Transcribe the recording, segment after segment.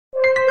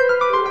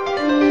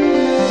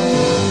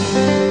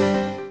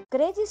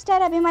Crazy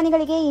star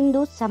ಅಭಿಮಾನಿಗಳಿಗೆ ಇಂದು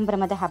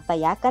ಸಂಭ್ರಮದ ಹಬ್ಬ.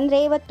 ಯಾಕಂದ್ರೆ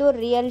ಇವತ್ತು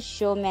ರಿಯಲ್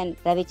ಶೋಮ್ಯಾನ್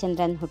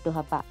ರವಿಚಂದ್ರನ್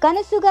ಹುಟ್ಟುಹಬ್ಬ.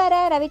 ಕನಸುಗಾರ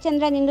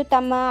ರವಿಚಂದ್ರನ್ ಇಂದು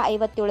ತಮ್ಮ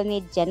 57ನೇ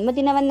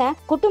ಜನ್ಮದಿನವನ್ನ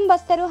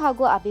ಕುಟುಂಬಸ್ಥರು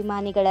ಹಾಗೂ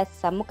ಅಭಿಮಾನಿಗಳ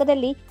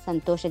ಸಮ್ಮುಖದಲ್ಲಿ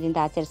ಸಂತೋಷದಿಂದ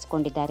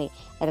ಆಚರಿಸಿಕೊಂಡಿದ್ದಾರೆ.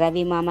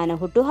 ರವಿ ಮಾಮನ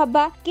ಹುಟ್ಟುಹಬ್ಬ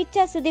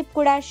ಕಿಚ್ಚ ಸುದೀಪ್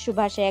ಕೂಡ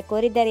ಶುಭಾಶಯ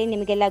ಕೋರಿದ್ದಾರೆ.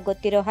 ನಿಮಗೆಲ್ಲ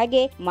ಗೊತ್ತಿರೋ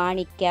ಹಾಗೆ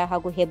ಮಾಣಿಕ್ಯ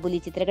ಹಾಗೂ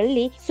ಹೆಬ್ಬುಲಿ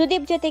ಚಿತ್ರಗಳಲ್ಲಿ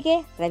ಸುದೀಪ್ ಜೊತೆಗೆ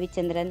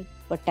ರವಿಚಂದ್ರನ್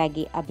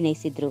ಒಟ್ಟಾಗಿ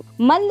ಅಭಿನಯಿಸಿದ್ರು.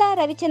 ಮಲ್ಲ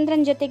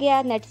ರವಿಚಂದ್ರನ್ ಜೊತೆಗೆ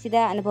ನಟಿಸಿದ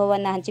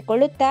ಅನುಭವವನ್ನ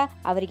ಹಂಚಿಕೊಳ್ಳುತ್ತಾ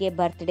ಅವರಿಗೆ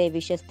ಬರ್ತ್ಡೇ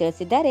ವಿಶಸ್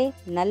ತಿಳಿಸಿದ್ದಾರೆ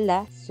ನಲ್ಲ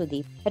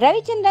ಸುದೀಪ್.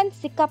 ರವಿಚಂದ್ರನ್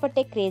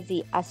ಸಿಕ್ಕಾಪಟ್ಟೆ ಕ್ರೇಜಿ,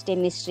 ಅಷ್ಟೇ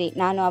ಮಿಸ್ಟ್ರಿ.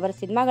 ನಾನು ಅವರ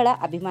ಸಿನಿಮಾಗಳ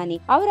ಅಭಿಮಾನಿ.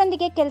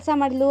 ಅವರೊಂದಿಗೆ ಕೆಲಸ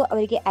ಮಾಡಲು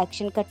ಅವರಿಗೆ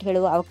ಆಕ್ಷನ್ ಕಟ್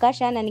ಹೇಳುವ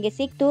ಅವಕಾಶ ನನಗೆ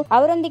ಸಿಕ್ತು.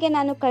 ಅವರೊಂದಿಗೆ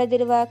ನಾನು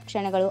ಕಳೆದಿರುವ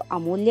ಕ್ಷಣಗಳು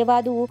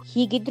ಅಮೂಲ್ಯವಾದವು.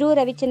 ಹೀಗಿದ್ರೂ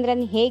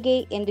ರವಿಚಂದ್ರನ್ ಹೇಗೆ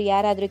ಎಂದು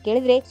ಯಾರಾದ್ರೂ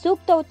ಕೇಳಿದ್ರೆ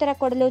ಸೂಕ್ತ ಉತ್ತರ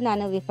ಕೊಡಲು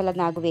ನಾನು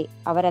ವಿಫಲನಾಗುವೆ.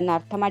 ಅವರನ್ನ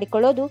ಅರ್ಥ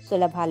ಮಾಡಿಕೊಳ್ಳೋದು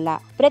ಸುಲಭ ಅಲ್ಲ.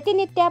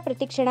 ಪ್ರತಿನಿತ್ಯ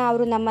ಪ್ರತಿಕ್ಷಣ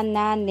ಅವರು ನಮ್ಮನ್ನ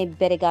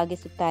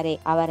ನಿಬ್ಬೆರಗಾಗಿಸುತ್ತಾರೆ.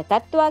 ಅವರ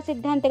ತತ್ವ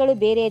ಸಿದ್ಧಾಂತಗಳು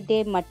ಬೇರೆಯದ್ದೇ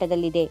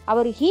ಮಟ್ಟದಲ್ಲಿದೆ.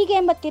 ಅವರು ಹೀಗೆ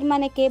ಎಂಬ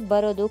ತೀರ್ಮಾನಕ್ಕೆ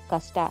ಬರೋದು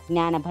ಕಷ್ಟ.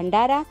 ಜ್ಞಾನ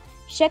ಭಂಡಾರ,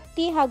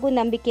 ಶಕ್ತಿ ಹಾಗೂ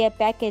ನಂಬಿಕೆಯ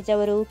ಪ್ಯಾಕೇಜ್.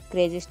 ಅವರು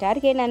ಕ್ರೇಜಿ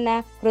ಸ್ಟಾರ್ಗೆ ನನ್ನ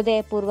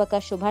ಹೃದಯಪೂರ್ವಕ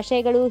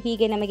ಶುಭಾಶಯಗಳು.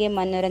 ಹೀಗೆ ನಮಗೆ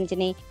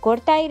ಮನೋರಂಜನೆ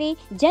ಕೊಡ್ತಾ ಇರಿ.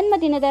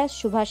 ಜನ್ಮದಿನದ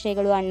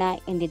ಶುಭಾಶಯಗಳು ಅಣ್ಣ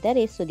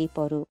ಎಂದಿದ್ದಾರೆ ಸುದೀಪ್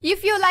ಅವರು.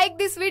 If you like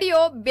this video,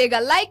 ಬೇಗ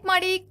ಲೈಕ್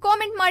ಮಾಡಿ,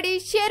 ಕಾಮೆಂಟ್ ಮಾಡಿ,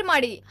 ಶೇರ್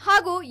ಮಾಡಿ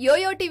ಹಾಗೂ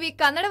ಯೋಯೋ ಟಿವಿ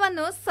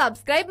ಕನ್ನಡವನ್ನು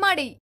ಸಬ್ಸ್ಕ್ರೈಬ್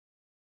ಮಾಡಿ.